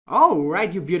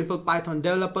Alright, you beautiful Python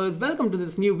developers, welcome to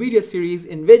this new video series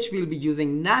in which we'll be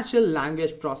using natural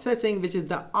language processing, which is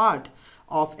the art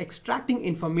of extracting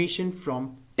information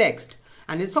from text.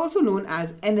 And it's also known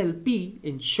as NLP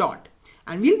in short.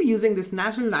 And we'll be using this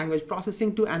natural language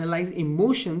processing to analyze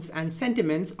emotions and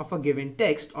sentiments of a given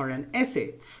text or an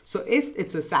essay. So if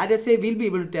it's a sad essay, we'll be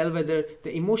able to tell whether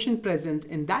the emotion present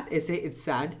in that essay is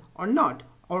sad or not,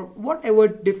 or whatever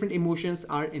different emotions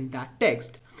are in that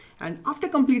text. And after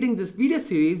completing this video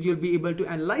series, you'll be able to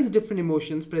analyze different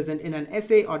emotions present in an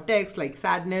essay or text like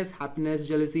sadness, happiness,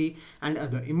 jealousy, and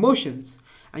other emotions.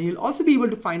 And you'll also be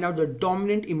able to find out the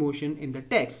dominant emotion in the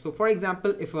text. So for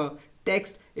example, if a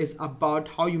text is about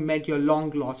how you met your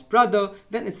long lost brother,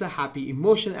 then it's a happy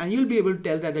emotion, and you'll be able to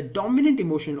tell that the dominant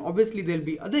emotion, obviously there'll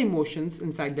be other emotions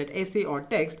inside that essay or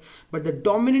text, but the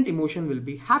dominant emotion will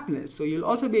be happiness. So you'll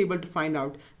also be able to find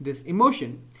out this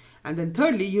emotion. And then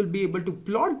thirdly, you'll be able to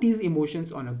plot these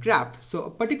emotions on a graph. So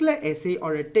a particular essay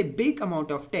or a big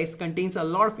amount of text contains a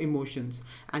lot of emotions,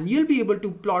 and you'll be able to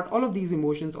plot all of these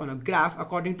emotions on a graph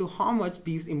according to how much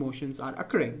these emotions are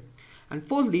occurring. And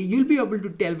fourthly, you'll be able to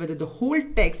tell whether the whole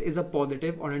text is a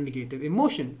positive or a negative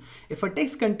emotion. If a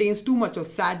text contains too much of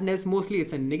sadness, mostly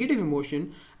it's a negative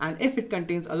emotion. And if it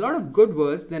contains a lot of good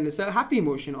words, then it's a happy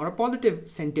emotion or a positive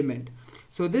sentiment.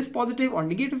 So this positive or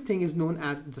negative thing is known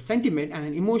as the sentiment,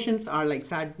 and emotions are like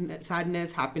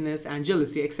sadness, happiness, and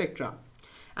jealousy, etc.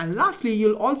 And lastly,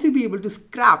 you'll also be able to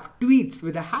scrap tweets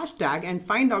with a hashtag and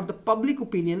find out the public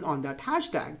opinion on that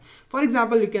hashtag. For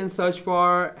example, you can search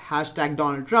for hashtag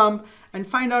Donald Trump and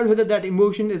find out whether that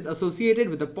emotion is associated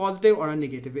with a positive or a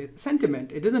negative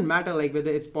sentiment. It doesn't matter like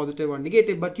whether it's positive or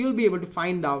negative, but you'll be able to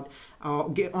find out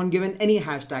on given any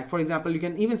hashtag. For example, you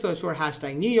can even search for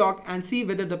hashtag New York and see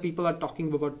whether the people are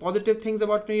talking about positive things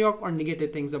about New York or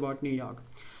negative things about New York.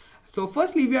 So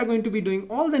firstly, we are going to be doing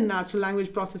all the natural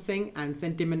language processing and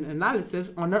sentiment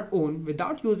analysis on our own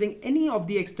without using any of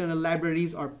the external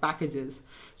libraries or packages,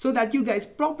 so that you guys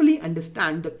properly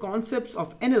understand the concepts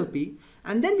of NLP,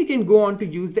 and then we can go on to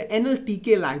use the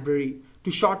NLTK library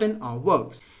to shorten our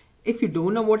works. If you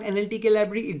don't know what NLTK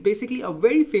library, it's basically a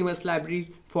very famous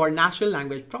library for natural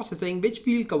language processing, which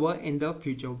we'll cover in the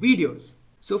future videos.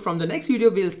 So from the next video,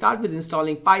 we'll start with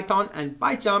installing Python and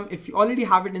PyCharm. If you already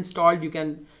have it installed, you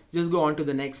can just go on to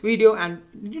the next video, and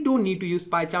you don't need to use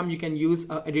PyCharm. You can use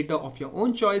an editor of your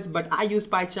own choice, but I use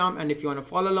PyCharm, and if you want to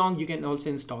follow along, you can also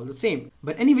install the same.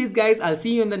 But anyways guys, I'll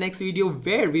see you in the next video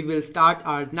where we will start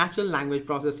our natural language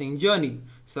processing journey.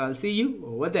 So I'll see you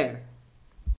over there.